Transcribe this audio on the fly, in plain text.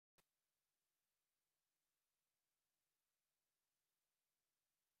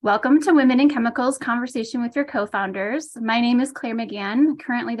Welcome to Women in Chemicals Conversation with your co-founders. My name is Claire McGann,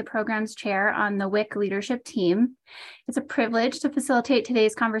 currently the program's chair on the WIC leadership team. It's a privilege to facilitate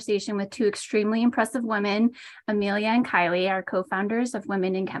today's conversation with two extremely impressive women, Amelia and Kylie, our co-founders of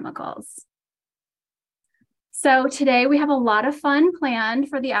Women in Chemicals. So today we have a lot of fun planned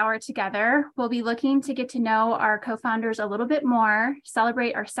for the hour together. We'll be looking to get to know our co-founders a little bit more,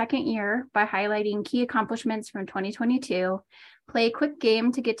 celebrate our second year by highlighting key accomplishments from 2022, play a quick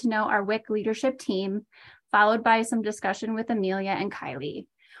game to get to know our WIC leadership team, followed by some discussion with Amelia and Kylie.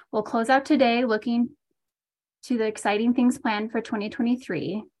 We'll close out today looking to the exciting things planned for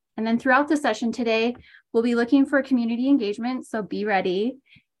 2023. And then throughout the session today, we'll be looking for community engagement, so be ready.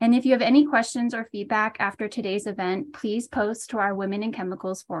 And if you have any questions or feedback after today's event, please post to our Women in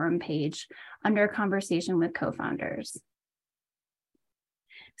Chemicals forum page under Conversation with Co-Founders.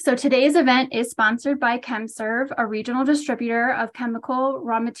 So today's event is sponsored by ChemServe, a regional distributor of chemical,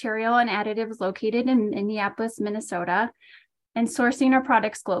 raw material, and additives located in Minneapolis, Minnesota, and sourcing our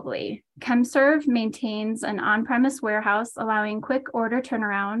products globally. ChemServe maintains an on-premise warehouse, allowing quick order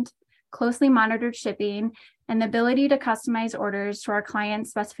turnaround, closely monitored shipping, and the ability to customize orders to our clients'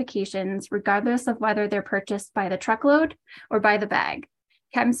 specifications, regardless of whether they're purchased by the truckload or by the bag.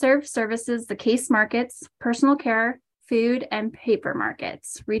 ChemServe services the case markets, personal care, food, and paper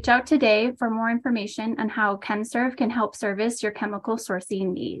markets. Reach out today for more information on how ChemServe can help service your chemical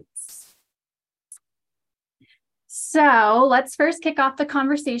sourcing needs. So let's first kick off the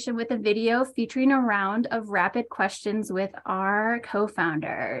conversation with a video featuring a round of rapid questions with our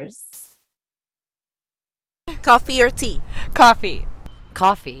co-founders. Coffee or tea? Coffee.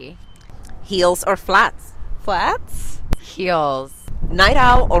 Coffee. Heels or flats? Flats? Heels. Night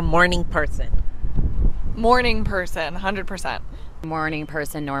owl or morning person? Morning person, 100%. Morning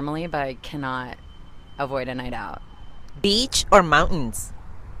person normally, but I cannot avoid a night out. Beach or mountains?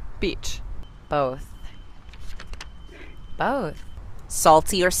 Beach. Both. Both.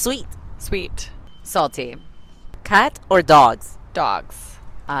 Salty or sweet? Sweet. Salty. Cat or dogs? Dogs.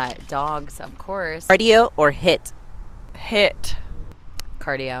 Dogs, of course. Cardio or hit? Hit.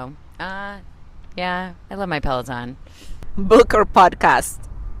 Cardio. Yeah, I love my Peloton. Book or podcast?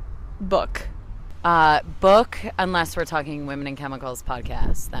 Book. Book, unless we're talking Women in Chemicals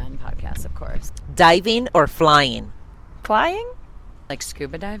podcast, then podcast, of course. Diving or flying? Flying? Like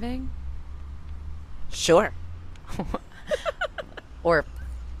scuba diving? Sure. Or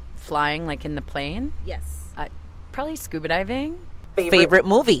flying like in the plane? Yes. Probably scuba diving. Favorite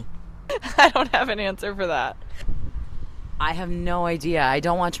movie? I don't have an answer for that. I have no idea. I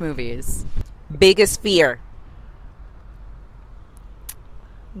don't watch movies. Biggest fear?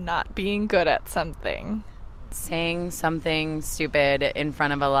 Not being good at something. Saying something stupid in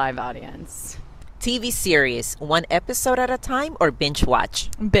front of a live audience. TV series, one episode at a time or binge watch?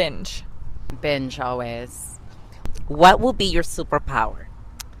 Binge. Binge always. What will be your superpower?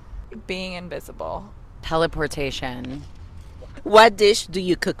 Being invisible. Teleportation. What dish do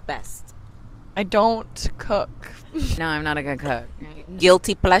you cook best? I don't cook. No, I'm not a good cook.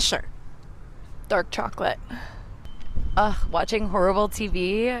 Guilty pleasure? Dark chocolate. Watching horrible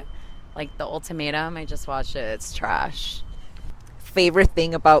TV, like The Ultimatum, I just watched it. It's trash. Favorite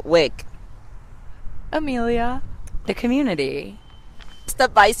thing about WIC? Amelia. The community. Best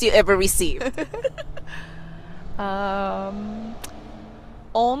advice you ever received? Not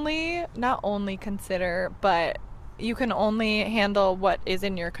only consider, but you can only handle what is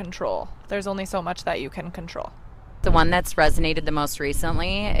in your control. There's only so much that you can control. The one that's resonated the most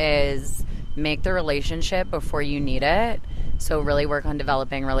recently is make the relationship before you need it. So really work on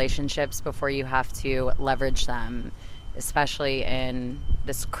developing relationships before you have to leverage them, especially in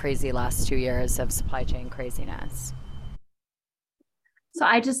this crazy last 2 years of supply chain craziness. So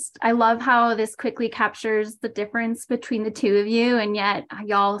I love how this quickly captures the difference between the two of you, and yet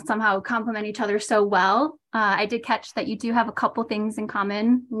y'all somehow complement each other so well. I did catch that you do have a couple things in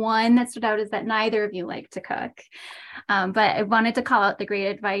common. One that stood out is that neither of you like to cook. But I wanted to call out the great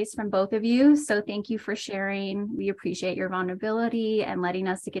advice from both of you. So thank you for sharing. We appreciate your vulnerability and letting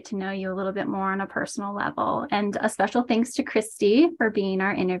us to get to know you a little bit more on a personal level. And a special thanks to Christy for being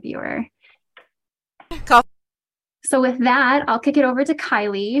our interviewer. So with that, I'll kick it over to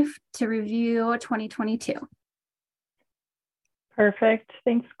Kylie to review 2022. Perfect.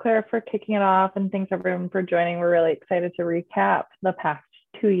 Thanks, Claire, for kicking it off, and thanks everyone for joining. We're really excited to recap the past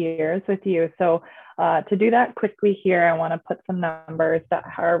 2 years with you. So To do that quickly here, I want to put some numbers that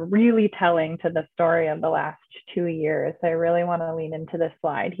are really telling to the story of the last 2 years. I really want to lean into this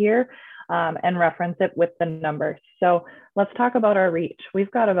slide here and reference it with the numbers. So let's talk about our reach.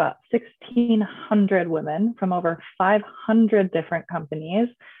 We've got about 1,600 women from over 500 different companies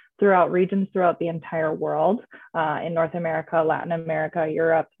throughout regions throughout the entire world, in North America, Latin America,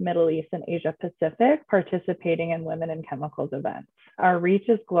 Europe, Middle East, and Asia Pacific, participating in Women in Chemicals events. Our reach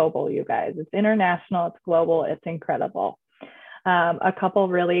is global, you guys. It's international, it's global, it's incredible. A couple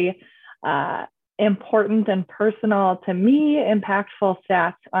really important and personal to me, impactful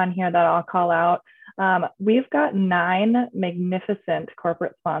stats on here that I'll call out. We've got 9 magnificent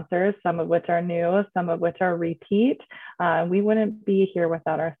corporate sponsors, some of which are new, some of which are repeat. We wouldn't be here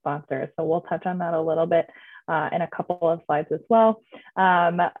without our sponsors. So we'll touch on that a little bit in a couple of slides as well.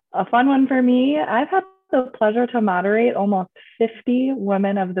 A fun one for me, I've had the pleasure to moderate almost 50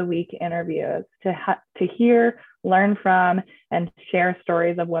 Women of the Week interviews to hear, learn from, and share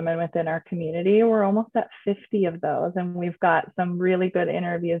stories of women within our community. We're almost at 50 of those, and we've got some really good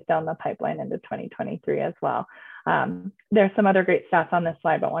interviews down the pipeline into 2023 as well. There's some other great stats on this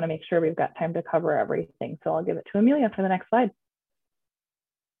slide, but I want to make sure we've got time to cover everything. So I'll give it to Amelia for the next slide.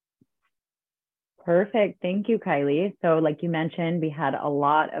 Perfect. Thank you, Kylie. So like you mentioned, we had a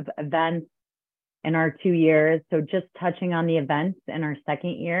lot of events in our 2 years. So just touching on the events in our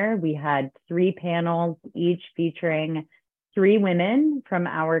second year, we had 3 panels, each featuring 3 women from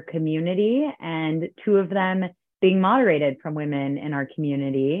our community, and 2 of them being moderated from women in our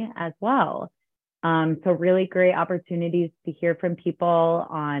community as well. So really great opportunities to hear from people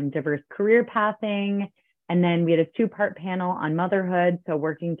on diverse career pathing. And then we had a 2-part panel on motherhood, so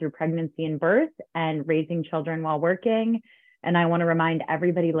working through pregnancy and birth and raising children while working. And I want to remind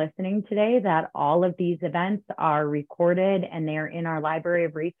everybody listening today that all of these events are recorded and they're in our library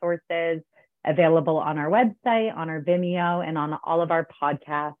of resources available on our website, on our Vimeo, and on all of our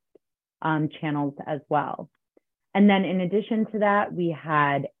podcast channels as well. And then in addition to that, we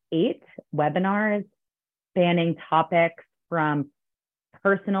had 8 webinars spanning topics from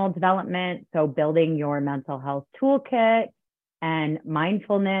personal development, so building your mental health toolkit, and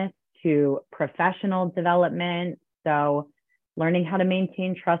mindfulness, to professional development, so learning how to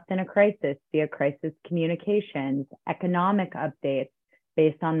maintain trust in a crisis via crisis communications, economic updates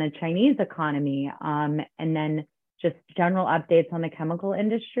based on the Chinese economy, and then just general updates on the chemical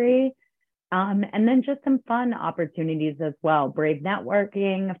industry, and then just some fun opportunities as well. Brave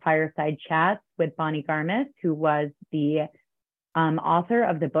networking, fireside chats with Bonnie Garmis, who was the author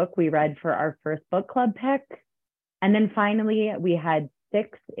of the book we read for our first book club pick. And then finally, we had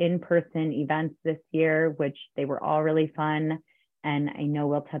 6 in-person events this year, which they were all really fun. And I know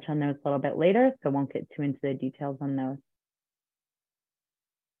we'll touch on those a little bit later, so won't get too into the details on those.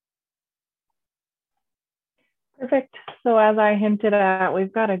 Perfect. So as I hinted at,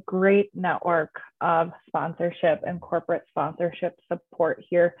 we've got a great network of sponsorship and corporate sponsorship support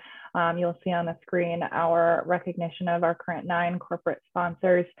here. You'll see on the screen our recognition of our current 9 corporate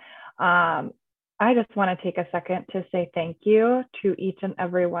sponsors. I just want to take a second to say thank you to each and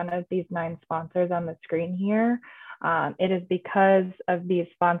every one of these 9 sponsors on the screen here. It is because of these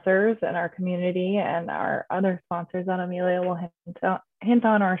sponsors and our community and our other sponsors that Amelia will hint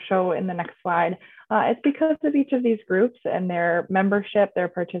on our show in the next slide. It's because of each of these groups and their membership, their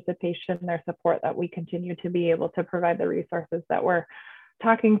participation, their support that we continue to be able to provide the resources that we're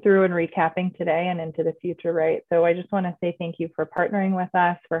talking through and recapping today and into the future, right? So I just want to say thank you for partnering with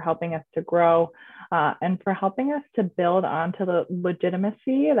us, for helping us to grow, and for helping us to build onto the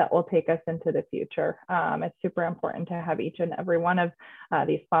legitimacy that will take us into the future. It's super important to have each and every one of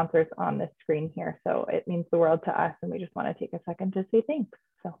these sponsors on the screen here. So it means the world to us, and we just want to take a second to say thanks.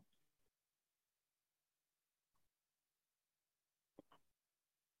 So.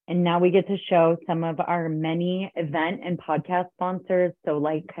 And now we get to show some of our many event and podcast sponsors. So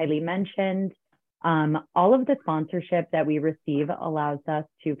like Kylie mentioned, all of the sponsorship that we receive allows us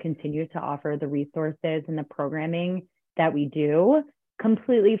to continue to offer the resources and the programming that we do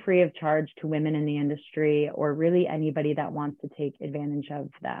completely free of charge to women in the industry, or really anybody that wants to take advantage of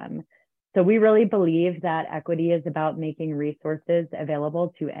them. So we really believe that equity is about making resources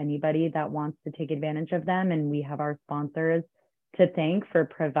available to anybody that wants to take advantage of them. And we have our sponsors to thank for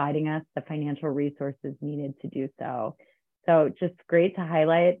providing us the financial resources needed to do so. So just great to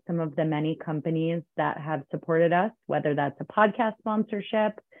highlight some of the many companies that have supported us, whether that's a podcast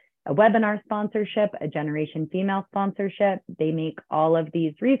sponsorship, a webinar sponsorship, a Generation Female sponsorship. They make all of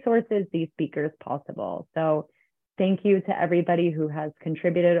these resources, these speakers possible. So thank you to everybody who has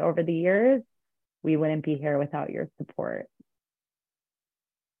contributed over the years. We wouldn't be here without your support.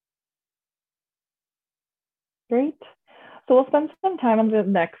 Great. So we'll spend some time on the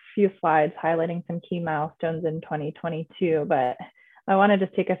next few slides highlighting some key milestones in 2022, but I want to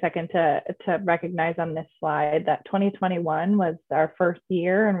just take a second to recognize on this slide that 2021 was our first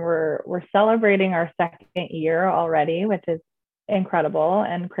year, and we're celebrating our second year already, which is incredible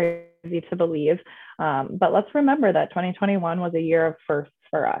and crazy to believe. But let's remember that 2021 was a year of firsts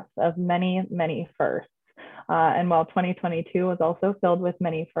for us, of many, many firsts. And while 2022 was also filled with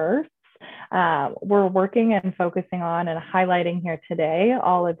many firsts, we're working and focusing on and highlighting here today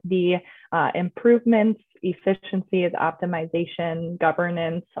all of the improvements, efficiencies, optimization,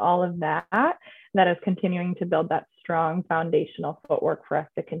 governance, all of that is continuing to build that strong foundational footwork for us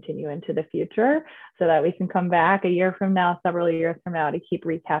to continue into the future, so that we can come back a year from now, several years from now, to keep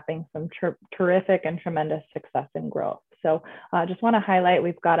recapping some terrific and tremendous success and growth. So I just want to highlight,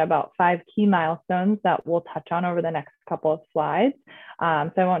 we've got about 5 key milestones that we'll touch on over the next couple of slides. So I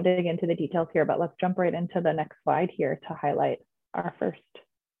won't dig into the details here, but let's jump right into the next slide here to highlight our first.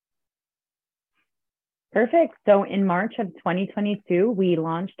 Perfect. So in March of 2022, we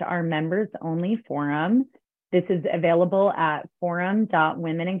launched our members only forum. This is available at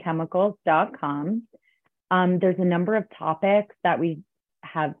forum.womenandchemicals.com. There's a number of topics that we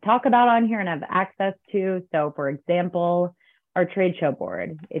have talked about on here and have access to. So for example, our trade show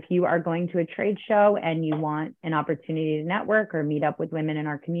board. If you are going to a trade show and you want an opportunity to network or meet up with women in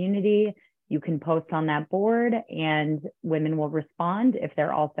our community, you can post on that board and women will respond if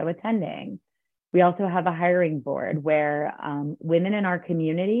they're also attending. We also have a hiring board where women in our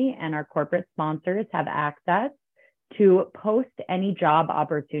community and our corporate sponsors have access to post any job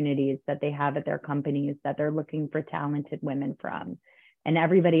opportunities that they have at their companies that they're looking for talented women from. And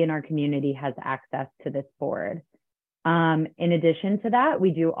everybody in our community has access to this board. In addition to that, we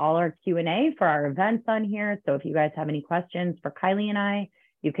do all our Q&A for our events on here. So if you guys have any questions for Kylie and I,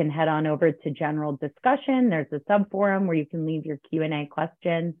 you can head on over to general discussion. There's a sub forum where you can leave your Q&A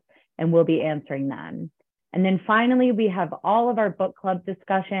questions and we'll be answering them. And then finally, we have all of our book club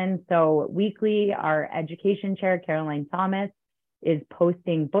discussions. So weekly, our education chair, Caroline Thomas, is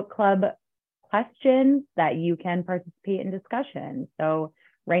posting book club questions that you can participate in discussion. So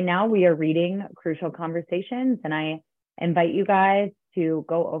right now we are reading Crucial Conversations, and I invite you guys to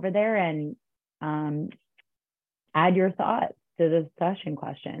go over there and add your thoughts to the discussion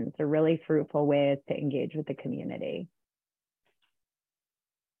questions. They're really fruitful ways to engage with the community.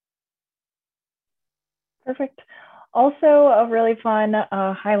 Perfect. Also, a really fun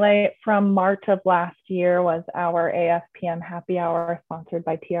highlight from March of last year was our AFPM happy hour sponsored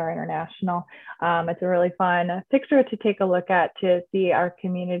by TR International. It's a really fun picture to take a look at to see our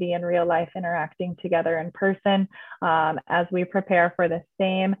community in real life interacting together in person as we prepare for the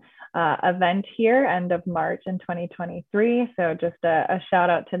same event here, end of March in 2023. So just a shout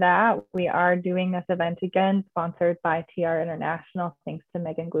out to that. We are doing this event again, sponsored by TR International, thanks to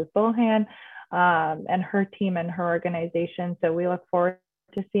Megan Gluth-Bohan and her team and her organization. So we look forward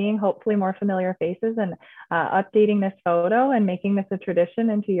to seeing hopefully more familiar faces and updating this photo and making this a tradition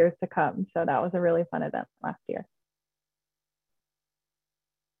into years to come. So that was a really fun event last year.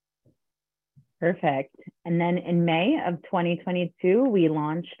 Perfect. And then in May of 2022, we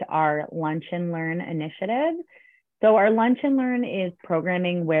launched our Lunch and Learn initiative. So our Lunch and Learn is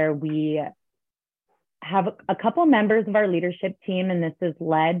programming where we have a couple members of our leadership team, and this is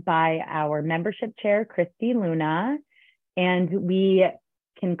led by our membership chair, Christy Luna. And we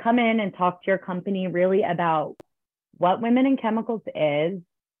can come in and talk to your company really about what Women in Chemicals is,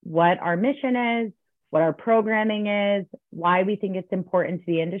 what our mission is, what our programming is, why we think it's important to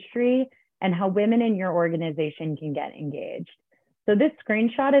the industry, and how women in your organization can get engaged. So this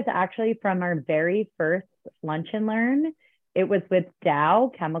screenshot is actually from our very first Lunch and Learn. It was with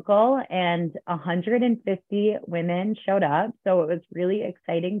Dow Chemical, and 150 women showed up. So it was really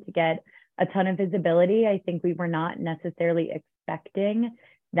exciting to get a ton of visibility. I think we were not necessarily expecting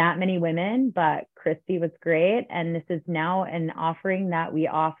that many women, but Christy was great. And this is now an offering that we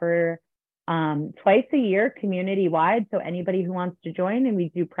offer twice a year community-wide. So anybody who wants to join, and we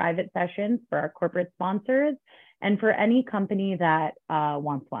do private sessions for our corporate sponsors and for any company that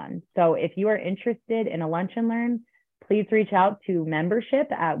wants one. So if you are interested in a Lunch and Learn, please reach out to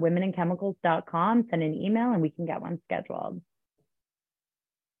membership@womenandchemicals.com, send an email, and we can get one scheduled.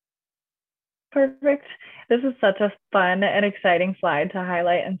 Perfect. This is such a fun and exciting slide to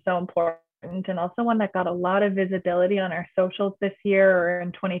highlight and so important, and also one that got a lot of visibility on our socials this year or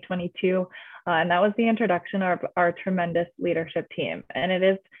in 2022. And that was the introduction of our tremendous leadership team. And it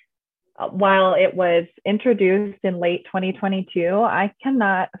is, while it was introduced in late 2022, I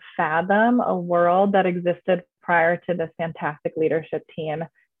cannot fathom a world that existed prior to this fantastic leadership team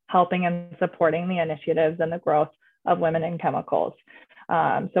helping and supporting the initiatives and the growth of women in chemicals.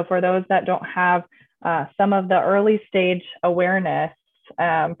 So for those that don't have some of the early stage awareness,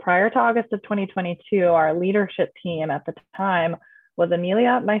 prior to August of 2022, our leadership team at the time was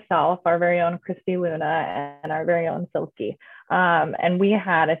Amelia, myself, our very own Christy Luna, and our very own Silky. And we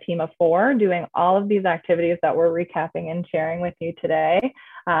had a team of 4 doing all of these activities that we're recapping and sharing with you today,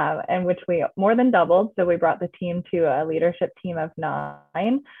 and which we more than doubled. So we brought the team to a leadership team of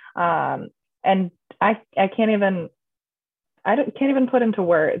 9. And I can't even put into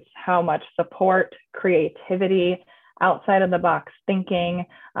words how much support, creativity, outside of the box thinking,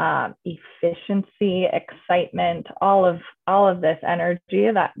 efficiency, excitement, all of this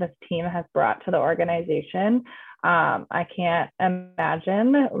energy that this team has brought to the organization. I can't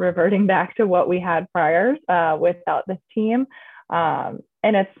imagine reverting back to what we had prior without this team. And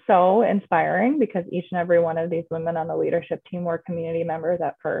it's so inspiring because each and every one of these women on the leadership team were community members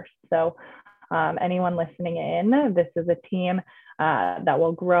at first. So anyone listening in, this is a team that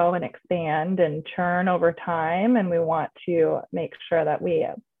will grow and expand and churn over time. And we want to make sure that we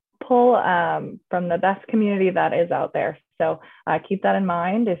pull from the best community that is out there. So keep that in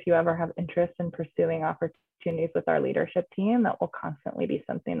mind if you ever have interest in pursuing opportunities with our leadership team. That will constantly be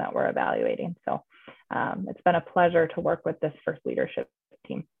something that we're evaluating. So it's been a pleasure to work with this first leadership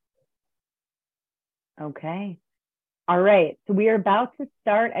team. Okay. All right, so we are about to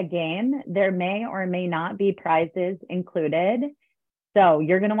start a game. There may or may not be prizes included. So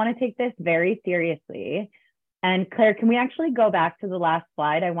you're going to want to take this very seriously. And Claire, can we actually go back to the last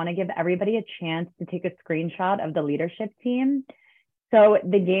slide? I want to give everybody a chance to take a screenshot of the leadership team. So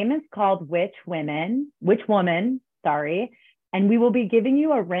the game is called Which Woman, and we will be giving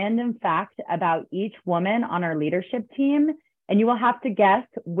you a random fact about each woman on our leadership team, and you will have to guess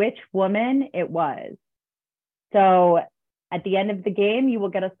which woman it was. So at the end of the game, you will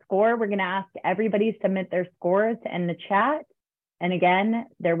get a score. We're going to ask everybody to submit their scores in the chat. And again,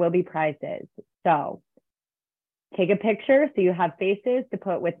 there will be prizes. So take a picture so you have faces to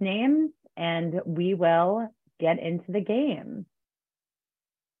put with names, and we will get into the game.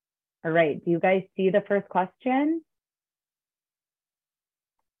 All right, do you guys see the first question?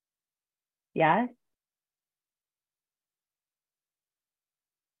 Yes?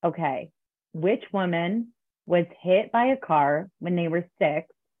 Okay. Which woman was hit by a car when they were 6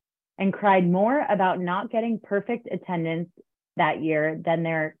 and cried more about not getting perfect attendance that year than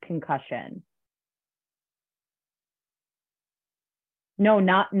their concussion? No,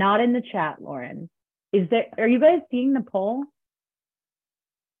 not in the chat, Lauren. Are you guys seeing the poll?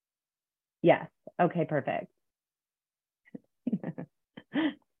 Yes. Okay, perfect.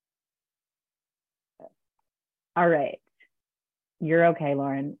 All right. You're okay,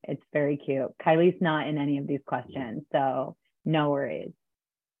 Lauren. It's very cute. Kylie's not in any of these questions, so no worries.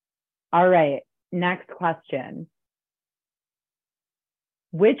 All right, next question.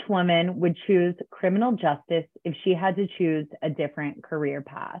 Which woman would choose criminal justice if she had to choose a different career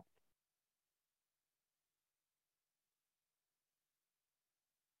path?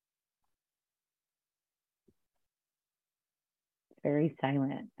 It's very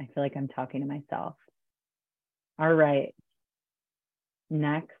silent. I feel like I'm talking to myself. All right.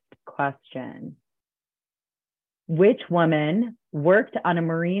 Next question. Which woman worked on a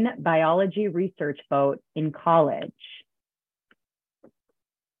marine biology research boat in college?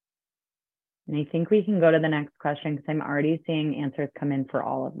 And I think we can go to the next question because I'm already seeing answers come in for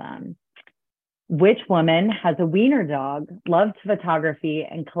all of them. Which woman has a wiener dog, loves photography,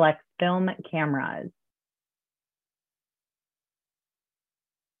 and collects film cameras?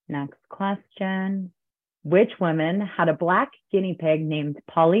 Next question. Which woman had a black guinea pig named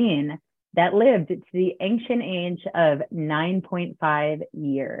Pauline that lived to the ancient age of 9.5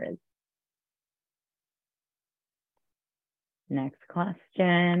 years? Next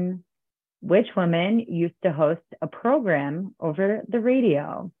question. Which woman used to host a program over the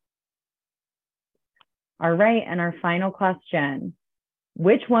radio? All right, and our final question.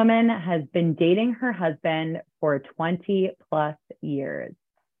 Which woman has been dating her husband for 20 plus years?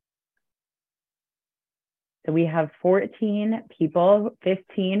 So we have 14 people,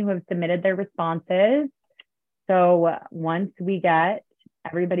 15 who have submitted their responses. So once we get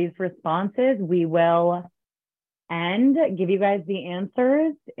everybody's responses, we will end, give you guys the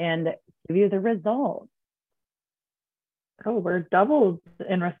answers, and give you the results. Oh, we're doubled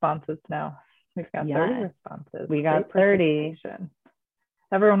in responses now. We've got 30 responses. We got 30.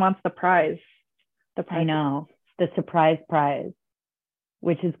 Everyone wants the prize. I know, the surprise prize,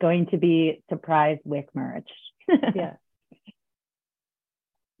 which is going to be surprise WIC merch. Yeah.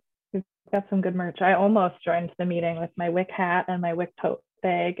 We've got some good merch. I almost joined the meeting with my WIC hat and my WIC tote.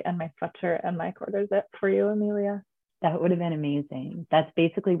 bag and my sweatshirt and my quarter zip for you, Amelia. That would have been amazing. That's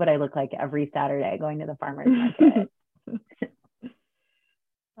basically what I look like every Saturday going to the farmer's market.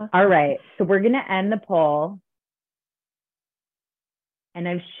 All right. So we're going to end the poll. And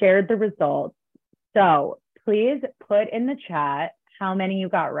I've shared the results. So please put in the chat how many you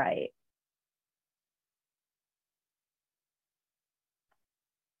got right.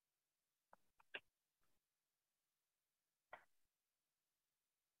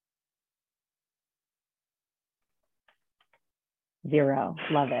 Zero.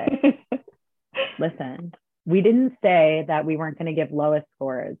 Love it. Listen, we didn't say that we weren't going to give lowest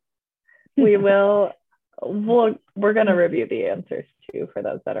scores. We will. We're going to review the answers too for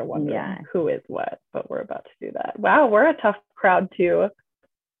those that are wondering who is what, but we're about to do that. Wow, we're a tough crowd to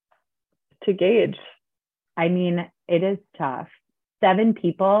gauge. I mean, it is tough. 7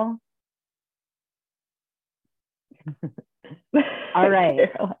 people. All right.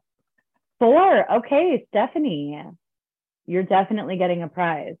 4. Okay, Stephanie. You're definitely getting a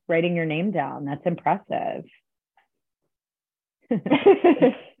prize. Writing your name down. That's impressive.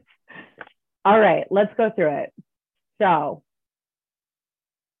 All right, let's go through it. So,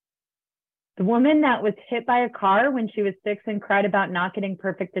 the woman that was hit by a car when she was 6 and cried about not getting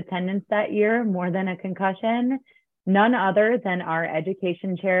perfect attendance that year, more than a concussion, none other than our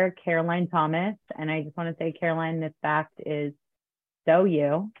education chair, Caroline Thomas. And I just want to say, Caroline, this fact is so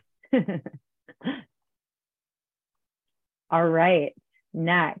you. All right,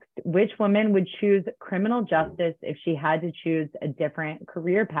 next, which woman would choose criminal justice if she had to choose a different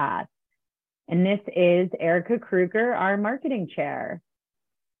career path? And this is Erica Kruger, our marketing chair.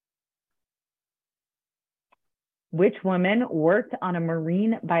 Which woman worked on a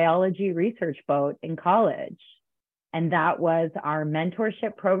marine biology research boat in college? And that was our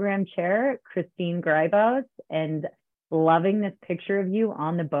mentorship program chair, Christine Grybos. And loving this picture of you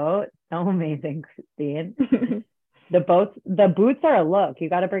on the boat. So amazing, Christine. The boots are a look. You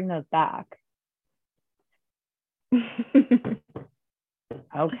got to bring those back.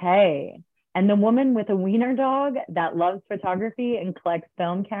 Okay. And the woman with a wiener dog that loves photography and collects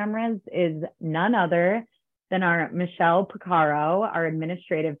film cameras is none other than our Michelle Picaro, our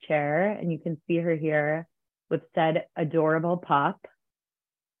administrative chair. And you can see her here with said adorable pup.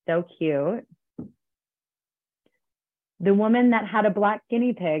 So cute. The woman that had a black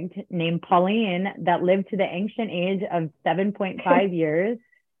guinea pig named Pauline that lived to the ancient age of 7.5 years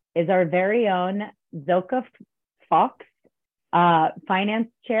is our very own Zilka Fox, finance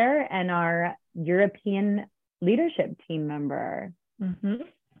chair and our European leadership team member. Mm-hmm.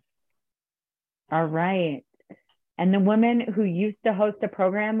 All right. And the woman who used to host a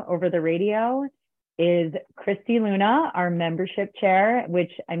program over the radio is Christy Luna, our membership chair,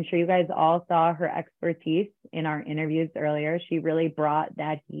 which I'm sure you guys all saw her expertise in our interviews earlier. She really brought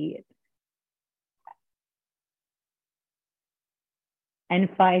that heat. And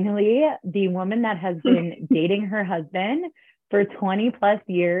finally, the woman that has been dating her husband for 20 plus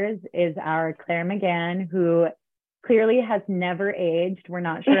years is our Claire McGann, who clearly has never aged. We're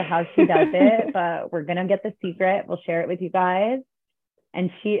not sure how she does it, but we're going to get the secret. We'll share it with you guys. And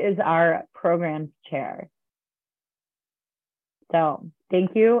she is our programs chair. So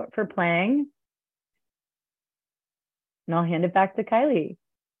thank you for playing. And I'll hand it back to Kylie.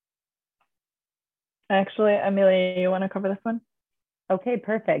 Actually, Amelia, you want to cover this one? Okay,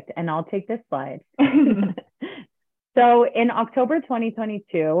 perfect. And I'll take this slide. So in October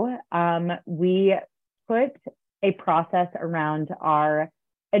 2022, we put a process around our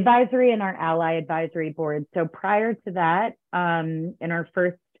advisory and our ally advisory board. So prior to that, in our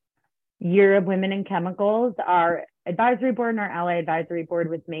first year of Women in Chemicals, our advisory board and our ally advisory board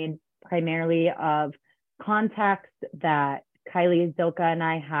was made primarily of contacts that Kylie, Zilka, and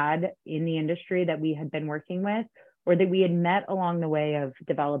I had in the industry that we had been working with, or that we had met along the way of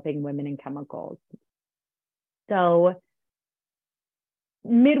developing Women in Chemicals. So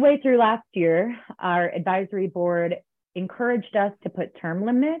midway through last year, our advisory board encouraged us to put term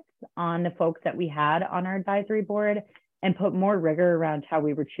limits on the folks that we had on our advisory board and put more rigor around how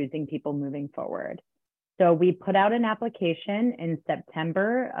we were choosing people moving forward. So we put out an application in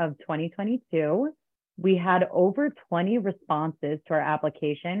September of 2022. We had over 20 responses to our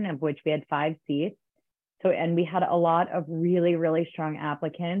application, of which we had 5 seats. So, and we had a lot of really, really strong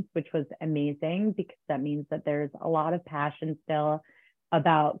applicants, which was amazing because that means that there's a lot of passion still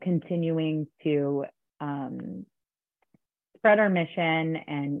about continuing to spread our mission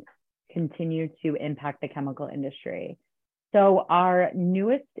and continue to impact the chemical industry. So our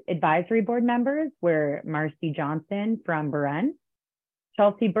newest advisory board members were Marcy Johnson from Buren,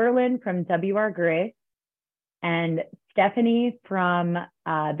 Chelsea Berlin from WR Grace, and Stephanie from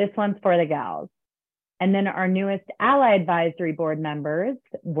This One's for the Gals. And then our newest Ally Advisory Board members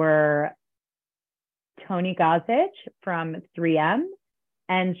were Tony Gozich from 3M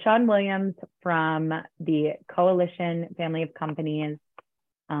and Sean Williams from the Coalition Family of Companies.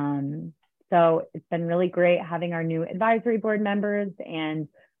 So it's been really great having our new advisory board members, and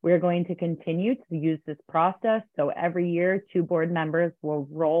we're going to continue to use this process. So every year, 2 board members will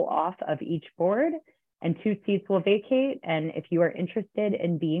roll off of each board and 2 seats will vacate. And if you are interested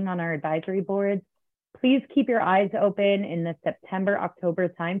in being on our advisory boards, please keep your eyes open in the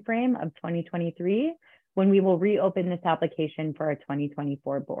September-October timeframe of 2023, when we will reopen this application for our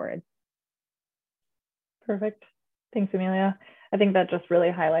 2024 board. Perfect. Thanks, Amelia. I think that just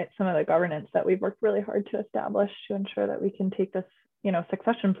really highlights some of the governance that we've worked really hard to establish to ensure that we can take this,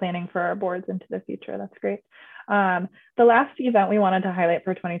 succession planning for our boards into the future. That's great. The last event we wanted to highlight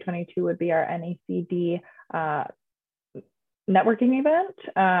for 2022 would be our NACD networking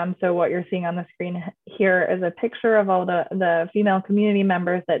event. So what you're seeing on the screen here is a picture of all the female community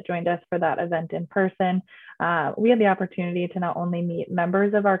members that joined us for that event in person. We had the opportunity to not only meet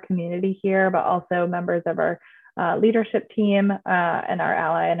members of our community here, but also members of our leadership team and our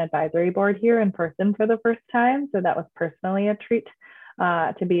ally and advisory board here in person for the first time. So that was personally a treat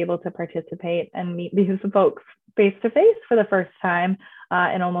to be able to participate and meet these folks face to face for the first time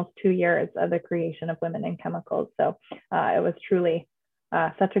in almost 2 years of the creation of Women in Chemicals. So it was truly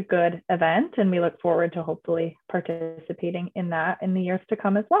such a good event, and we look forward to hopefully participating in that in the years to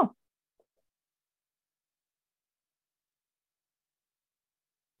come as well.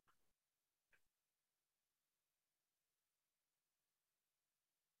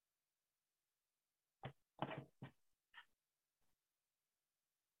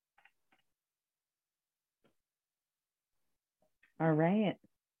 All right.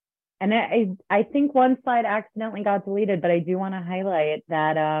 And I think one slide accidentally got deleted, but I do want to highlight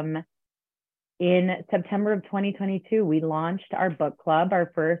that in September of 2022, we launched our book club,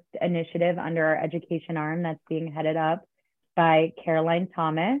 our first initiative under our education arm that's being headed up by Caroline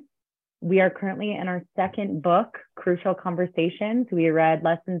Thomas. We are currently in our second book, Crucial Conversations. We read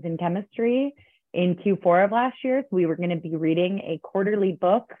Lessons in Chemistry in Q4 of last year. So we were going to be reading a quarterly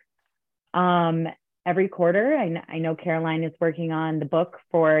book every quarter. I know Caroline is working on the book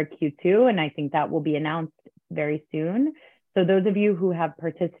for Q2, and I think that will be announced very soon. So those of you who have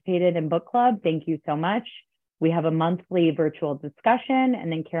participated in book club, thank you so much. We have a monthly virtual discussion,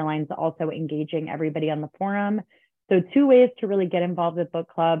 and then Caroline's also engaging everybody on the forum. So 2 ways to really get involved with book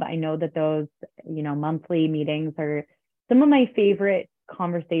club. I know that those, monthly meetings are some of my favorite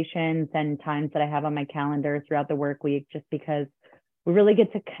conversations and times that I have on my calendar throughout the work week, just because we really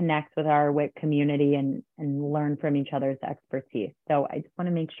get to connect with our WIC community and learn from each other's expertise. So I just want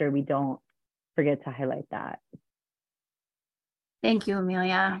to make sure we don't forget to highlight that. Thank you,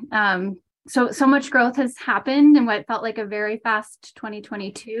 Amelia. So much growth has happened in what felt like a very fast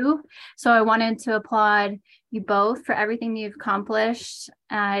 2022. So I wanted to applaud you both for everything you've accomplished.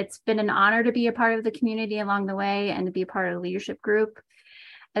 It's been an honor to be a part of the community along the way and to be a part of the leadership group.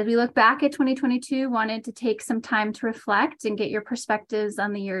 As we look back at 2022, wanted to take some time to reflect and get your perspectives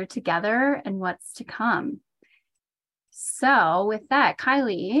on the year together and what's to come. So with that,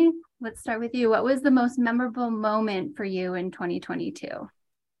 Kylie, let's start with you. What was the most memorable moment for you in 2022?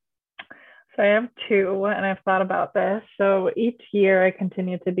 So I have 2, and I've thought about this. So each year I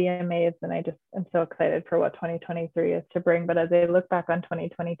continue to be amazed, and I just am so excited for what 2023 is to bring. But as I look back on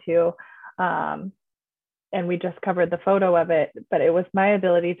 2022, and we just covered the photo of it, but it was my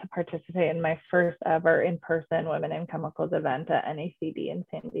ability to participate in my first ever in-person Women in Chemicals event at NACD in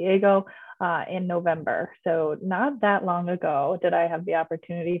San Diego in November. So not that long ago did I have the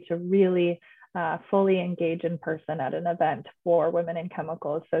opportunity to really fully engage in person at an event for Women in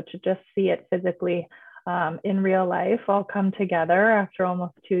Chemicals. So to just see it physically in real life all come together after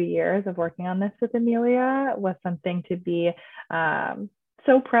almost 2 years of working on this with Amelia was something to be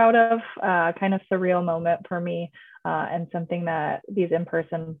so proud of, kind of surreal moment for me, and something that these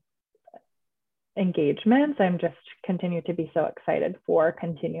in-person engagements, I'm just continue to be so excited for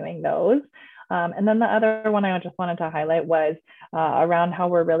continuing those. And then the other one I just wanted to highlight was around how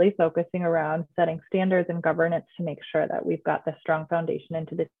we're really focusing around setting standards and governance to make sure that we've got this strong foundation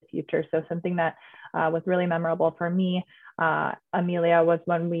into the future. So something that was really memorable for me, Amelia, was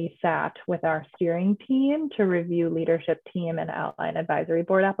when we sat with our steering team to review leadership team and ally and advisory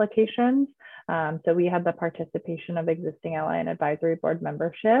board applications. So we had the participation of existing ally and advisory board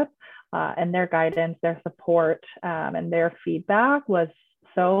membership, and their guidance, their support, and their feedback was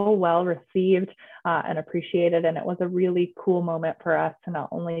so well received and appreciated. And it was a really cool moment for us to not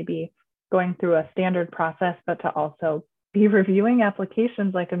only be going through a standard process, but to also be reviewing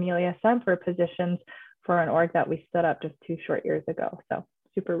applications, like Amelia said, for positions for an org that we stood up just 2 short years ago. So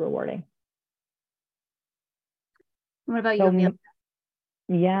super rewarding. What about you, Amelia?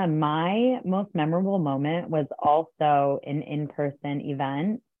 Yeah, my most memorable moment was also an in-person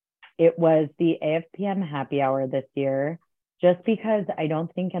event. It was the AFPM happy hour this year, just because I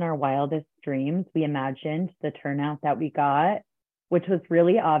don't think in our wildest dreams we imagined the turnout that we got, which was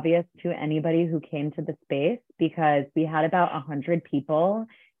really obvious to anybody who came to the space, because we had about 100 people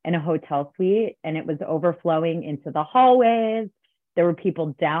in a hotel suite and it was overflowing into the hallways. There were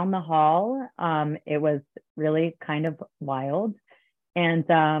people down the hall. It was really kind of wild. And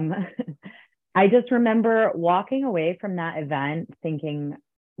I just remember walking away from that event thinking,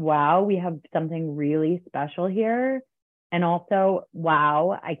 wow, we have something really special here. And also,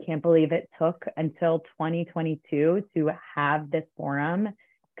 wow, I can't believe it took until 2022 to have this forum,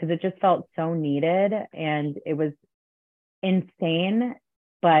 because it just felt so needed and it was insane.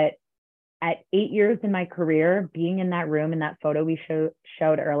 But at 8 years in my career, being in that room, in that photo we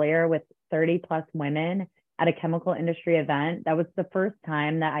showed earlier with 30 plus women at a chemical industry event, that was the first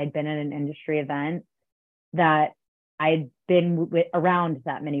time that I'd been at an industry event that I'd been around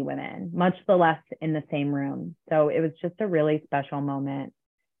that many women, much less in the same room. So it was just a really special moment.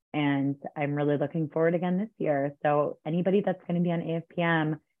 And I'm really looking forward again this year. So anybody that's going to be on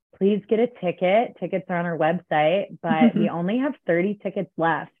AFPM, please get a ticket. Tickets are on our website, but we only have 30 tickets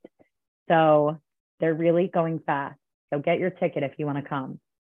left. So they're really going fast. So get your ticket if you want to come.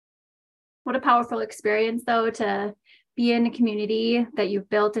 What a powerful experience, though, to be in a community that you've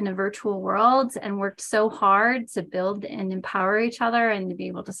built in a virtual world and worked so hard to build and empower each other and to be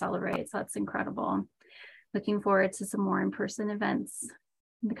able to celebrate. So that's incredible. Looking forward to some more in-person events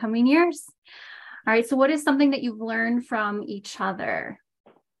in the coming years. All right. So what is something that you've learned from each other?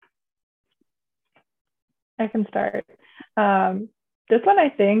 I can start. This one, I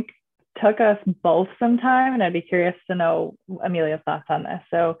think, took us both some time, and I'd be curious to know Amelia's thoughts on this.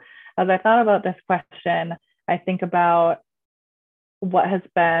 So as I thought about this question, I think about what has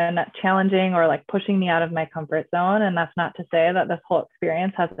been challenging or like pushing me out of my comfort zone. And that's not to say that this whole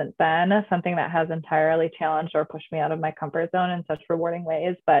experience hasn't been something that has entirely challenged or pushed me out of my comfort zone in such rewarding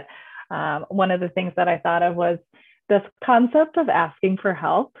ways. But one of the things that I thought of was this concept of asking for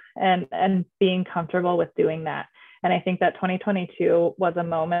help and being comfortable with doing that. And I think that 2022 was a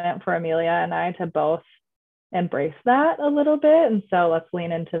moment for Amelia and I to both embrace that a little bit. And so let's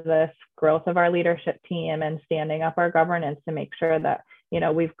lean into this growth of our leadership team and standing up our governance to make sure that, you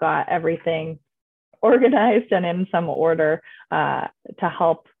know, we've got everything organized and in some order to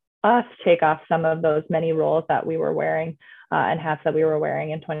help us take off some of those many roles that we were wearing and hats that we were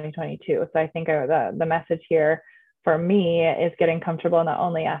wearing in 2022. So I think the message here for me is getting comfortable not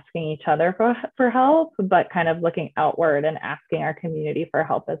only asking each other for help, but kind of looking outward and asking our community for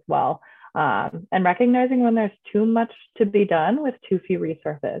help as well. And recognizing when there's too much to be done with too few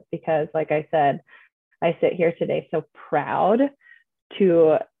resources, because like I said, I sit here today so proud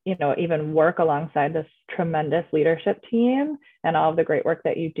to, you know, even work alongside this tremendous leadership team and all of the great work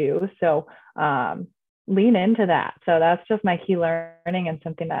that you do. So lean into that. So that's just my key learning, and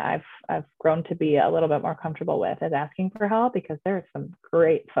something that I've grown to be a little bit more comfortable with, is asking for help, because there are some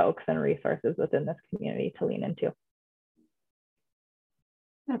great folks and resources within this community to lean into.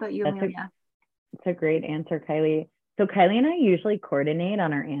 What about you, Amelia? That's a great answer, Kylie. So Kylie and I usually coordinate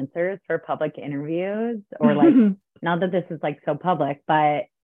on our answers for public interviews, or like, not that this is like so public, but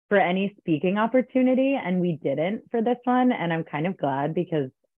for any speaking opportunity. And we didn't for this one. And I'm kind of glad,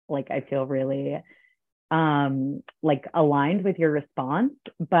 because like, I feel really like aligned with your response.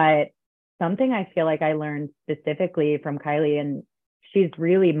 But something I feel like I learned specifically from Kylie, and she's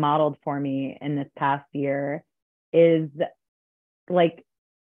really modeled for me in this past year, is like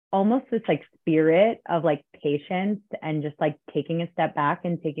almost this like spirit of like patience and just like taking a step back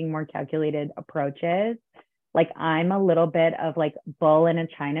and taking more calculated approaches. Like I'm a little bit of like bull in a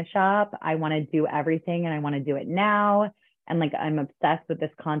china shop. I want to do everything and I want to do it now. And like I'm obsessed with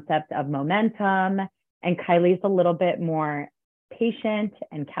this concept of momentum. And Kylie's a little bit more patient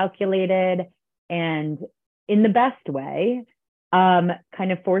and calculated, and in the best way,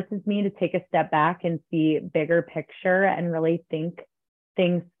 kind of forces me to take a step back and see bigger picture and really think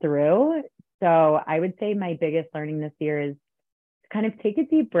things through. So I would say my biggest learning this year is to kind of take a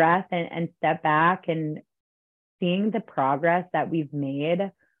deep breath and step back, and seeing the progress that we've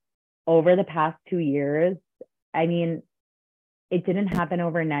made over the past 2 years. I mean, it didn't happen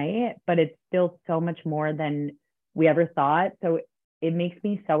overnight, but it's still so much more than we ever thought. So it makes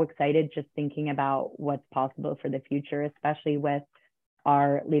me so excited just thinking about what's possible for the future, especially with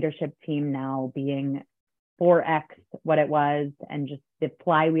our leadership team now being 4x what it was, and just the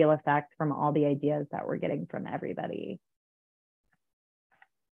flywheel effect from all the ideas that we're getting from everybody.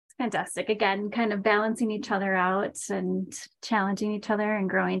 Fantastic. Again, kind of balancing each other out and challenging each other and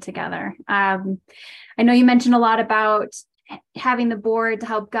growing together. I know you mentioned a lot about having the board to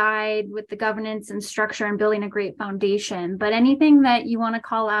help guide with the governance and structure and building a great foundation, but anything that you want to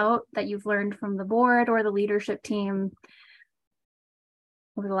call out that you've learned from the board or the leadership team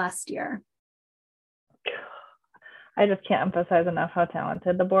over the last year? I just can't emphasize enough how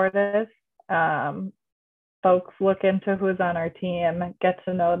talented the board is. Folks, look into who's on our team, get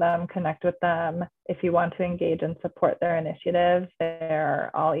to know them, connect with them. If you want to engage and support their initiatives,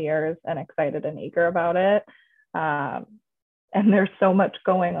 they're all ears and excited and eager about it. And there's so much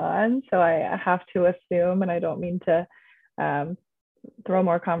going on. So I have to assume, and I don't mean to throw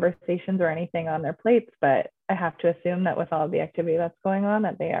more conversations or anything on their plates, but I have to assume that with all the activity that's going on,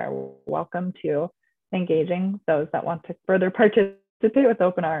 that they are welcome to engaging those that want to further participate with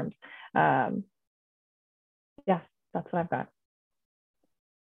open arms. Yeah, that's what I've got.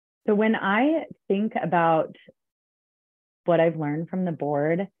 So when I think about what I've learned from the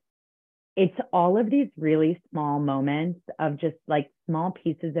board, it's all of these really small moments of just like small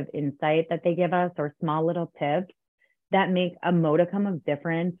pieces of insight that they give us, or small little tips that make a modicum of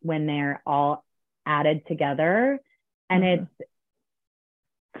difference when they're all added together. And it's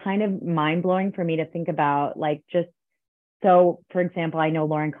kind of mind-blowing for me to think about, like, just so, for example, I know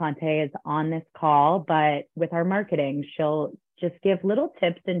Lauren Conte is on this call, but with our marketing, she'll just give little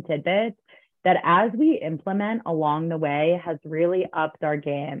tips and tidbits that as we implement along the way has really upped our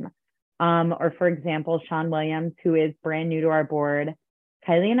game. Or for example, Sean Williams, who is brand new to our board,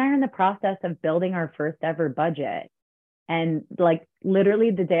 Kylie and I are in the process of building our first ever budget. And like literally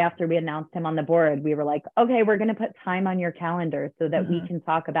the day after we announced him on the board, we were like, okay, we're going to put time on your calendar so that we can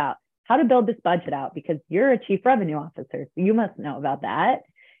talk about how to build this budget out, because you're a chief revenue officer, so you must know about that.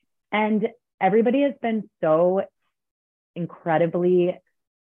 And everybody has been so incredibly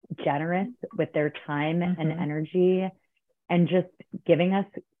generous with their time and energy, and just giving us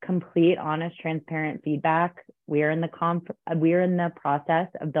complete, honest, transparent feedback. We're in the process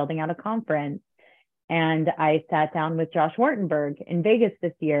of building out a conference. And I sat down with Josh Wartenberg in Vegas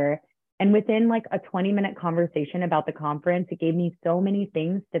this year. And within like a 20-minute conversation about the conference, it gave me so many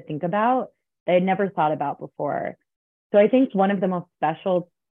things to think about that I'd never thought about before. So I think one of the most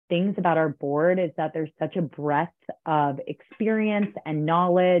special things about our board is that there's such a breadth of experience and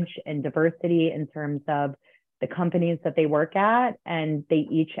knowledge and diversity in terms of the companies that they work at. And they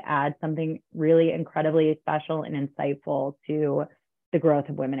each add something really incredibly special and insightful to the growth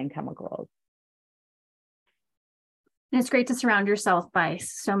of women in chemicals. And it's great to surround yourself by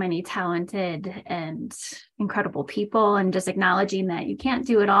so many talented and incredible people, and just acknowledging that you can't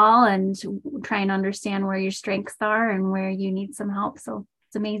do it all, and try and understand where your strengths are and where you need some help. So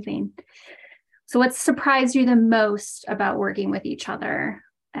it's amazing. So what surprised you the most about working with each other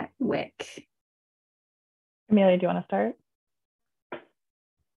at WIC? Amelia, do you want to start?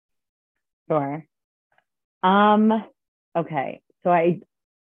 Sure. Okay. So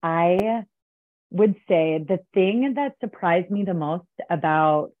I would say the thing that surprised me the most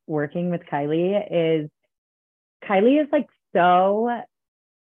about working with Kylie is like so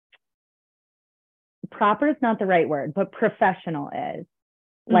proper is not the right word, but professional is.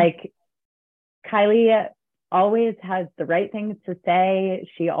 Like Kylie always has the right things to say.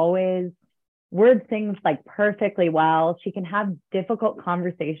 She always words things like perfectly well. She can have difficult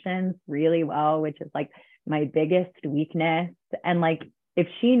conversations really well, which is like my biggest weakness. And like, if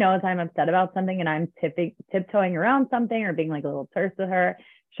she knows I'm upset about something and I'm tiptoeing around something or being like a little terse with her,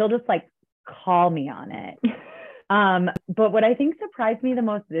 she'll just like call me on it. But what I think surprised me the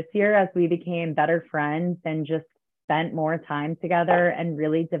most this year, as we became better friends and just spent more time together and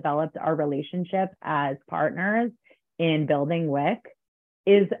really developed our relationship as partners in building WIC,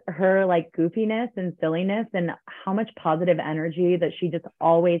 is her like goofiness and silliness, and how much positive energy that she just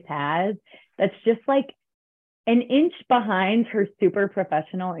always has. That's just like an inch behind her super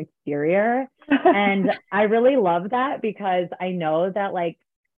professional exterior. And I really love that, because I know that like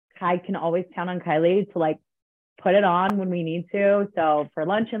I can always count on Kylie to like put it on when we need to. So for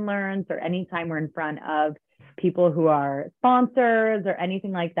lunch and learns, or anytime we're in front of people who are sponsors or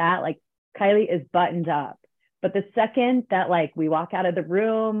anything like that, like Kylie is buttoned up. But the second that like we walk out of the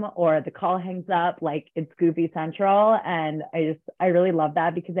room or the call hangs up, like it's goofy central. And I really love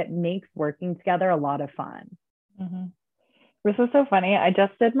that, because it makes working together a lot of fun. This is so funny. I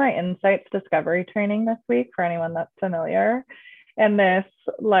just did my insights discovery training this week, for anyone that's familiar. And this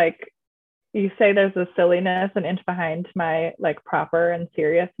like you say there's a silliness an inch behind my like proper and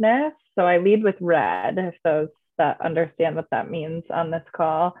seriousness. So I lead with red, if those that understand what that means on this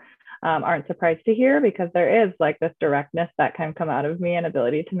call aren't surprised to hear, because there is like this directness that can come out of me and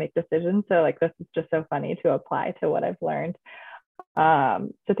ability to make decisions. So like this is just so funny to apply to what I've learned.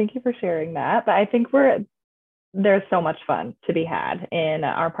 So thank you for sharing that. But I think there's so much fun to be had in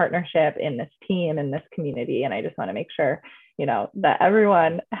our partnership, in this team, in this community. And I just want to make sure, that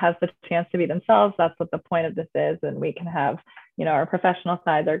everyone has the chance to be themselves. That's what the point of this is. And we can have, our professional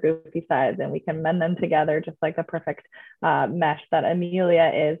sides, our goofy sides, and we can mend them together just like the perfect mesh that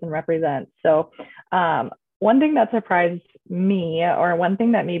Amelia is and represents. So one thing that surprised me, or one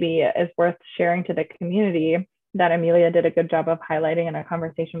thing that maybe is worth sharing to the community that Amelia did a good job of highlighting in a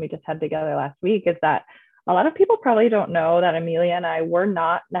conversation we just had together last week, is that a lot of people probably don't know that Amelia and I were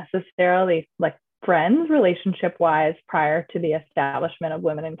not necessarily like friends relationship wise prior to the establishment of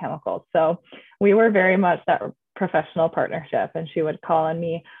Women in Chemicals. So we were very much that professional partnership, and she would call on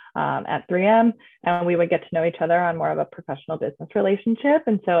me at 3M, and we would get to know each other on more of a professional business relationship.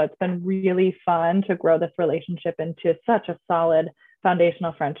 And so it's been really fun to grow this relationship into such a solid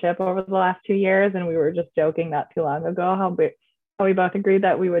foundational friendship over the last 2 years. And we were just joking not too long ago how we both agreed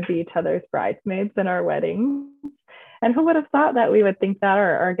that we would be each other's bridesmaids in our weddings. And who would have thought that we would think that,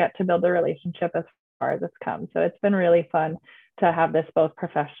 or get to build a relationship as far as it's come. So it's been really fun to have this both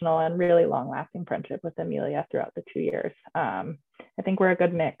professional and really long lasting friendship with Amelia throughout the 2 years. I think we're a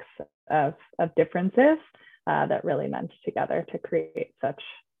good mix of differences that really meant together to create such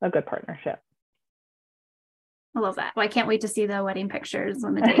a good partnership. I love that. Well, I can't wait to see the wedding pictures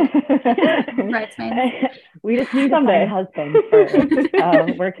on the day. Bridesmaids. We just need to find husbands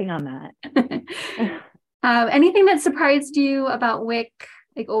first. Working on that. Anything that surprised you about WIC,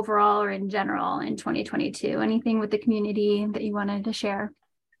 like overall or in general in 2022? Anything with the community that you wanted to share?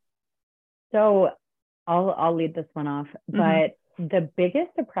 So I'll lead this one off, but the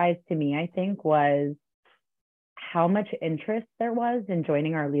biggest surprise to me, I think, was how much interest there was in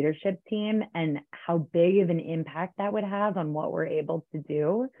joining our leadership team and how big of an impact that would have on what we're able to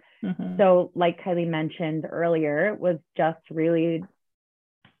do. So like Kylie mentioned earlier, it was just really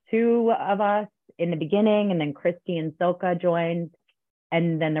 2 of us in the beginning, and then Christy and Silka joined.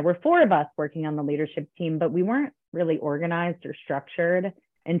 And then there were 4 of us working on the leadership team, but we weren't really organized or structured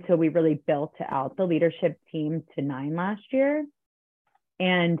until we really built out the leadership team to 9 last year.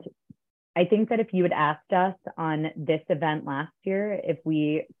 And I think that if you had asked us on this event last year, if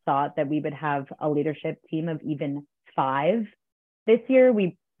we thought that we would have a leadership team of even 5 this year,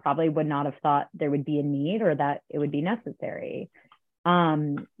 we probably would not have thought there would be a need or that it would be necessary.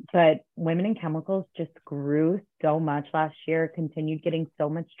 But Women in Chemicals just grew so much last year, continued getting so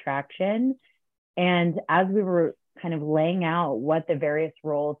much traction. And as we were kind of laying out what the various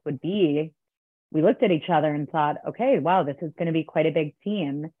roles would be, we looked at each other and thought, okay, wow, this is going to be quite a big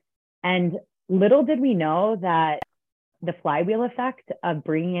team. And little did we know that the flywheel effect of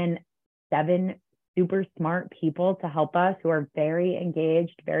bringing in 7 super smart people to help us who are very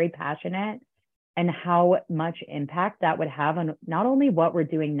engaged, very passionate, and how much impact that would have on not only what we're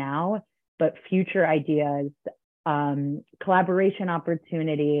doing now, but future ideas, collaboration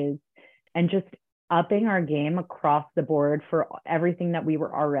opportunities, and just upping our game across the board for everything that we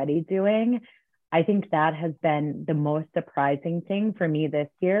were already doing. I think that has been the most surprising thing for me this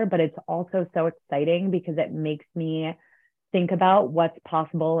year, but it's also so exciting because it makes me think about what's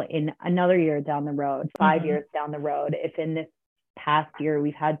possible in another year down the road, 5 years down the road, if in this past year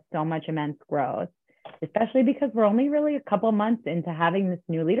we've had so much immense growth, especially because we're only really a couple months into having this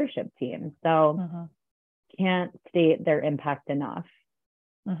new leadership team. So can't state their impact enough.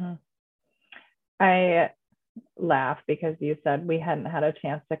 I laugh because you said we hadn't had a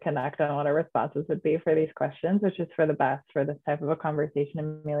chance to connect on what our responses would be for these questions, which is for the best for this type of a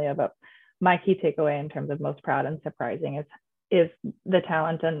conversation, Amelia. But my key takeaway in terms of most proud and surprising is the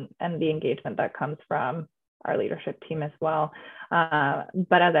talent and the engagement that comes from our leadership team as well.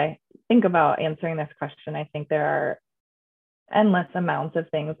 But as I think about answering this question, I think there are endless amounts of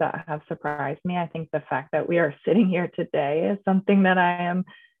things that have surprised me. I think the fact that we are sitting here today is something that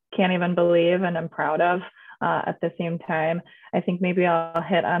can't even believe and I'm proud of. At the same time, I think maybe I'll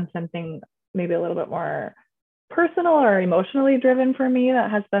hit on something maybe a little bit more personal or emotionally driven for me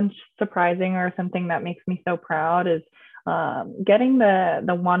that has been surprising, or something that makes me so proud is getting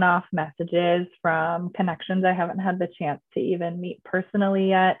the one-off messages from connections I haven't had the chance to even meet personally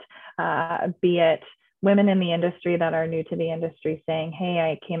yet, be it women in the industry that are new to the industry saying, hey,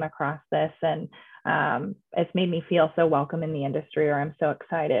 I came across this and it's made me feel so welcome in the industry, or I'm so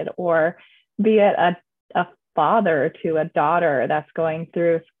excited, or be it a father to a daughter that's going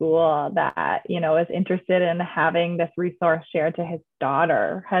through school that, is interested in having this resource shared to his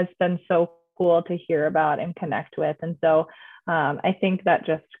daughter has been so cool to hear about and connect with. And so I think that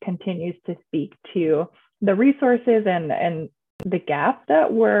just continues to speak to the resources and the gap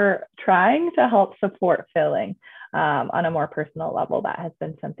that we're trying to help support filling on a more personal level. That has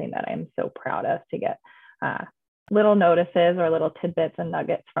been something that I'm so proud of, to get little notices or little tidbits and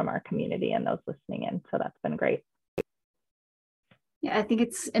nuggets from our community and those listening in. So that's been great. Yeah, I think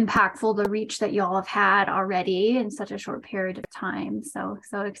it's impactful, the reach that y'all have had already in such a short period of time. So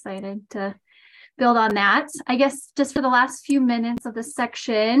excited to build on that. I guess just for the last few minutes of this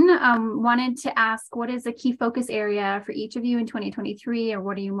section, wanted to ask, what is a key focus area for each of you in 2023, or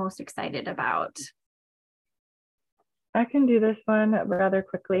what are you most excited about? I can do this one rather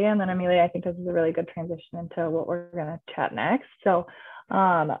quickly. And then Amelia, I think this is a really good transition into what we're going to chat next. So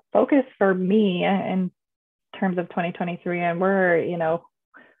focus for me in terms of 2023, and we're,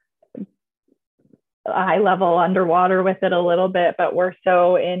 a high level underwater with it a little bit, but we're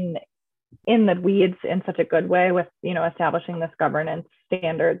so in the weeds in such a good way with, establishing this governance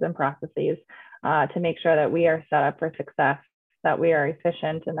standards and processes to make sure that we are set up for success, that we are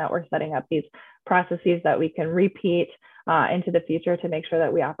efficient, and that we're setting up these processes that we can repeat into the future to make sure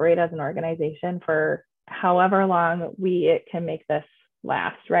that we operate as an organization for however long it can make this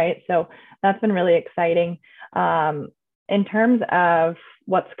last, right? So that's been really exciting. In terms of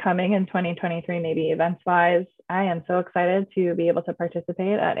what's coming in 2023, maybe events wise, I am so excited to be able to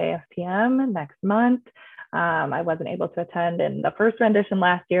participate at AFPM next month. I wasn't able to attend in the first rendition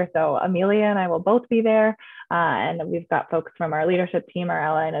last year, so Amelia and I will both be there. And we've got folks from our leadership team, our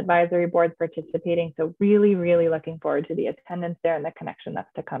ally and advisory boards participating. So really, really looking forward to the attendance there and the connection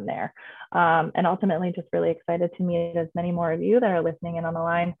that's to come there. And ultimately just really excited to meet as many more of you that are listening in on the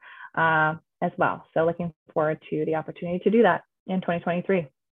line as well. So looking forward to the opportunity to do that in 2023.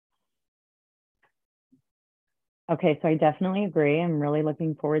 Okay, so I definitely agree. I'm really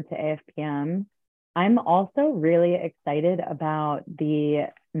looking forward to AFPM. I'm also really excited about the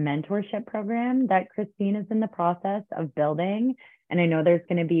mentorship program that Christine is in the process of building. And I know there's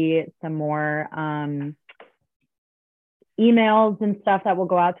going to be some more emails and stuff that will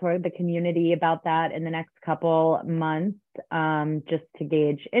go out to the community about that in the next couple months, just to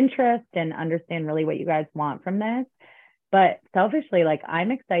gauge interest and understand really what you guys want from this. But selfishly,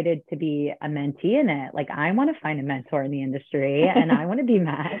 I'm excited to be a mentee in it. I want to find a mentor in the industry and I want to be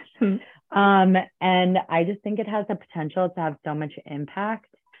matched. And I just think it has the potential to have so much impact.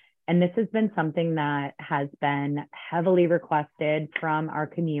 And this has been something that has been heavily requested from our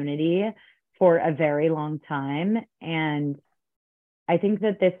community for a very long time. And I think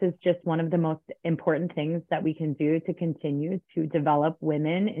that this is just one of the most important things that we can do to continue to develop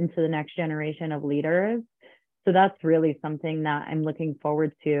women into the next generation of leaders. So that's really something that I'm looking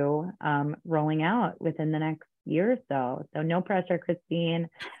forward to rolling out within the next year or so. So no pressure, Christine,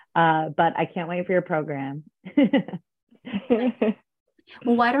 but I can't wait for your program.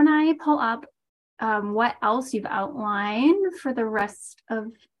 Well, why don't I pull up what else you've outlined for the rest of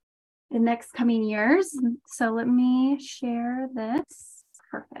the next coming years. So let me share this.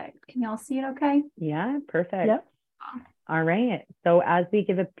 Perfect. Can y'all see it okay? Yeah, perfect. Yep. All right. So as we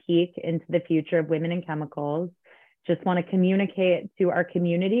give a peek into the future of women in chemicals, just want to communicate to our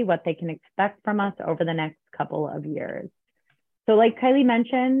community what they can expect from us over the next couple of years. So like Kylie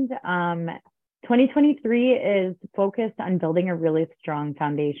mentioned, 2023 is focused on building a really strong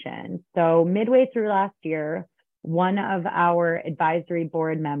foundation. So midway through last year, one of our advisory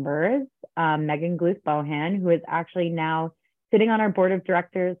board members, Megan Gluth-Bohan, who is actually now sitting on our board of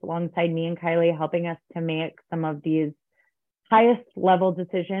directors alongside me and Kylie, helping us to make some of these highest level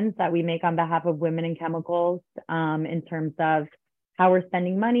decisions that we make on behalf of women in chemicals, in terms of how we're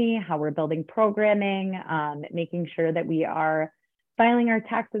spending money, how we're building programming, making sure that we are filing our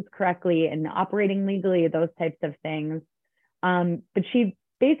taxes correctly and operating legally, those types of things. But she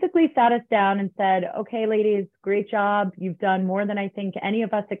basically sat us down and said, okay, ladies, great job. You've done more than I think any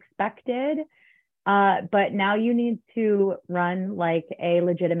of us expected. But now you need to run like a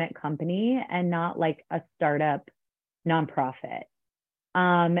legitimate company and not like a startup nonprofit.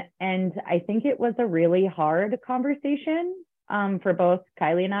 And I think it was a really hard conversation for both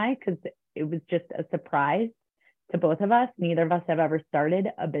Kylie and I, because it was just a surprise to both of us. Neither of us have ever started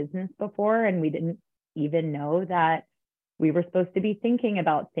a business before, and we didn't even know that we were supposed to be thinking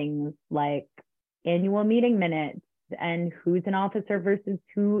about things like annual meeting minutes and who's an officer versus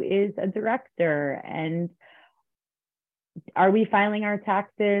who is a director, and are we filing our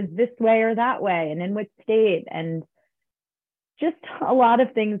taxes this way or that way, and in which state. And just a lot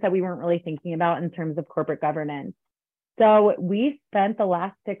of things that we weren't really thinking about in terms of corporate governance. So we spent the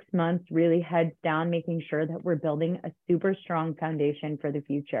last 6 months really heads down, making sure that we're building a super strong foundation for the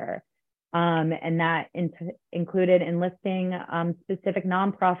future. And that included enlisting specific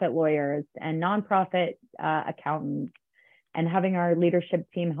nonprofit lawyers and nonprofit accountants, and having our leadership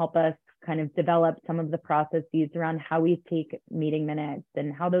team help us kind of develop some of the processes around how we take meeting minutes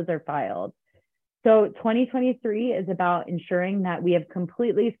and how those are filed. So 2023 is about ensuring that we have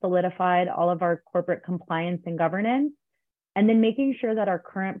completely solidified all of our corporate compliance and governance, and then making sure that our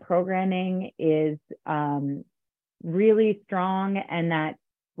current programming is really strong and that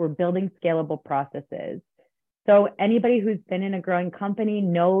we're building scalable processes. So anybody who's been in a growing company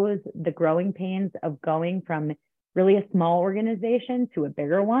knows the growing pains of going from really a small organization to a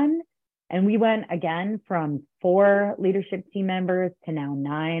bigger one. And we went again from 4 leadership team members to now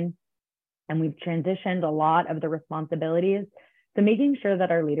 9. And we've transitioned a lot of the responsibilities. So making sure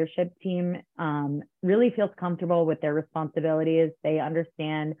that our leadership team really feels comfortable with their responsibilities, they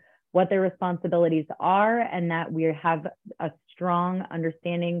understand what their responsibilities are, and that we have a strong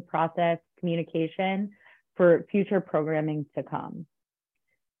understanding, process, communication for future programming to come.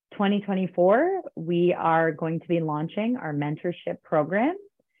 2024, we are going to be launching our mentorship program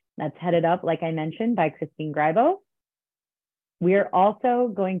that's headed up, like I mentioned, by Christine Greibo. We are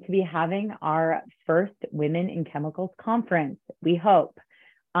also going to be having our first Women in Chemicals conference, we hope.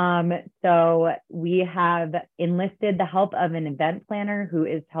 So we have enlisted the help of an event planner who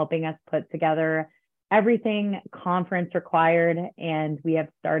is helping us put together everything conference required, and we have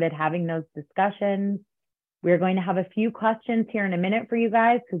started having those discussions. We're going to have a few questions here in a minute for you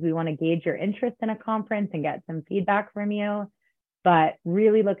guys because we want to gauge your interest in a conference and get some feedback from you. But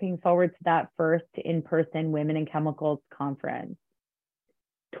really looking forward to that first in-person Women in Chemicals conference.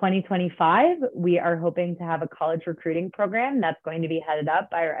 2025, we are hoping to have a college recruiting program that's going to be headed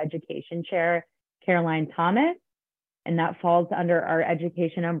up by our education chair, Caroline Thomas, and that falls under our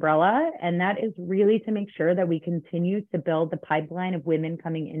education umbrella. And that is really to make sure that we continue to build the pipeline of women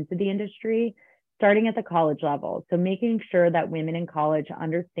coming into the industry, starting at the college level. So making sure that women in college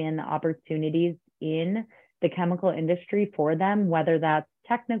understand the opportunities in the chemical industry for them, whether that's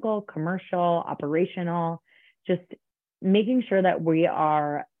technical, commercial, operational, just making sure that we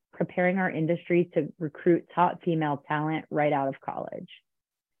are preparing our industry to recruit top female talent right out of college.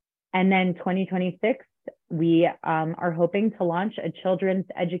 And then 2026, we are hoping to launch a children's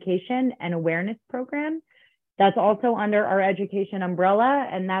education and awareness program that's also under our education umbrella.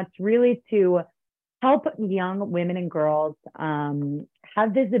 And that's really to help young women and girls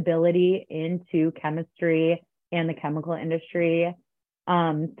have visibility into chemistry and the chemical industry.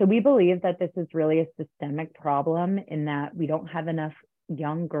 So we believe that this is really a systemic problem in that we don't have enough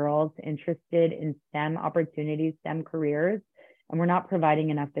young girls interested in STEM opportunities, STEM careers, and we're not providing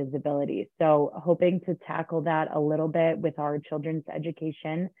enough visibility. So hoping to tackle that a little bit with our children's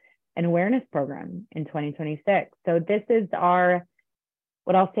education and awareness program in 2026. So this is our,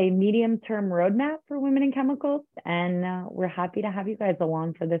 what I'll say, medium-term roadmap for Women in Chemicals, and we're happy to have you guys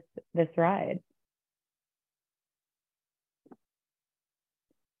along for this ride.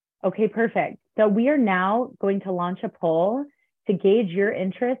 Okay, perfect. So we are now going to launch a poll to gauge your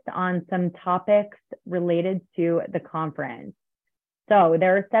interest on some topics related to the conference. So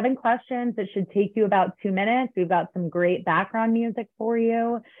there are 7 questions that should take you about 2 minutes. We've got some great background music for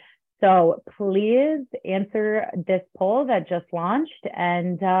you. So please answer this poll that just launched,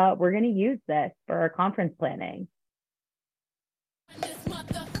 and we're going to use this for our conference planning.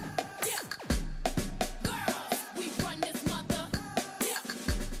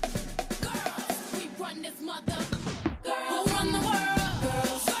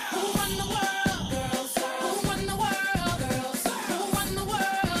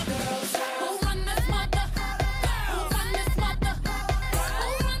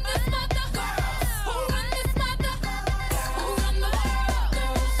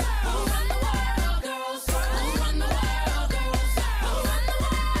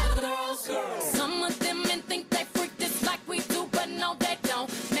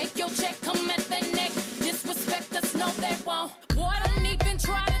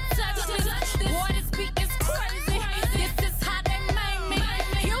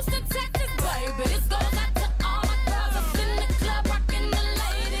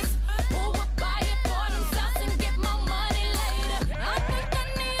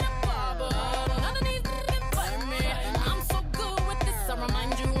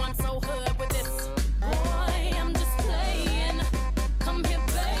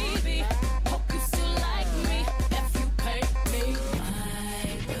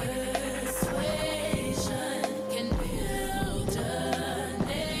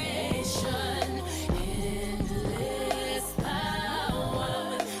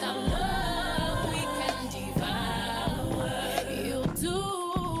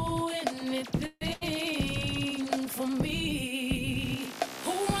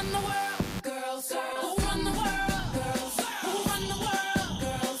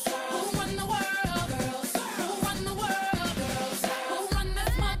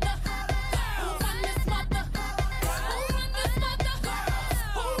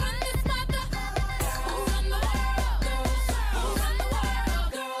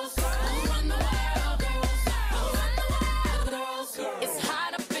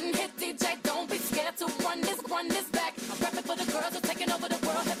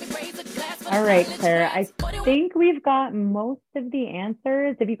 All right, Claire, I think we've got most of the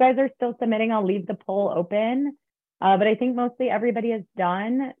answers. If you guys are still submitting, I'll leave the poll open. But I think mostly everybody is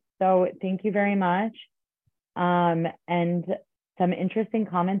done. So thank you very much. And some interesting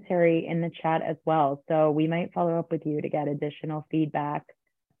commentary in the chat as well. So we might follow up with you to get additional feedback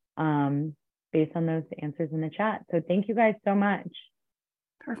based on those answers in the chat. So thank you guys so much.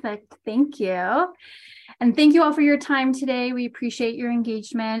 Perfect. Thank you. And thank you all for your time today. We appreciate your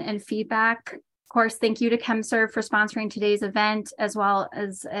engagement and feedback. Of course, thank you to ChemServe for sponsoring today's event, as well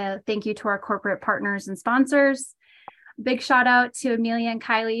as thank you to our corporate partners and sponsors. Big shout out to Amelia and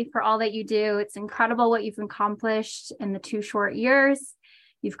Kylie for all that you do. It's incredible what you've accomplished in the 2 short years.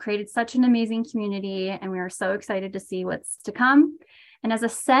 You've created such an amazing community, and we are so excited to see what's to come. And as a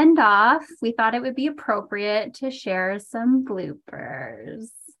send-off, we thought it would be appropriate to share some bloopers.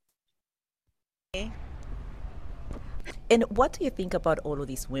 And what do you think about all of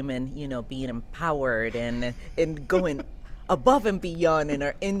these women, you know, being empowered and going above and beyond in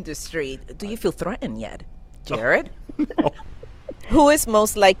our industry? Do you feel threatened yet, Jared? No. Who is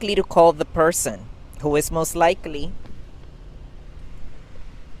most likely to call the person? Who is most likely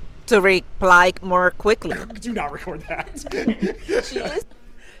to reply more quickly? Do not record that.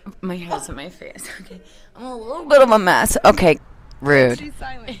 My hair's in my face. Okay. I'm a little bit of a mess. Okay. Rude. She's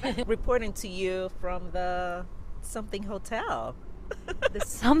silent. Reporting to you from the something hotel. The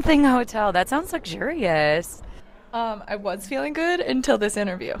something hotel. That sounds luxurious. I was feeling good until this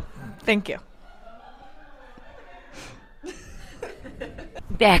interview. Thank you.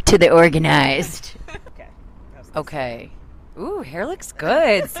 Back to the organized. Okay. Okay. Ooh, hair looks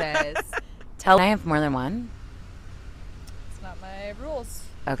good, sis. Can I have more than one? It's not my rules.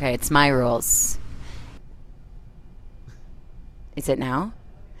 Okay, it's my rules. Is it now?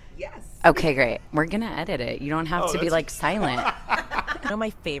 Yes. Okay, great. We're going to edit it. You don't have to be like silent. One of my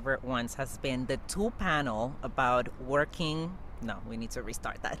favorite ones has been the 2-panel about working. No, we need to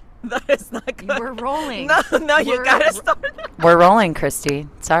restart that. That is not good. We're rolling. No, you gotta start. We're rolling, Christy.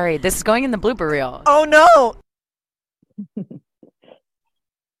 Sorry. This is going in the blooper reel. Oh, no.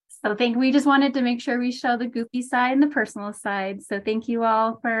 So we just wanted to make sure we show the goofy side and the personal side. So thank you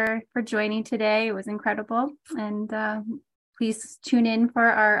all for joining today. It was incredible. And please tune in for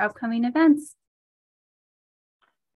our upcoming events.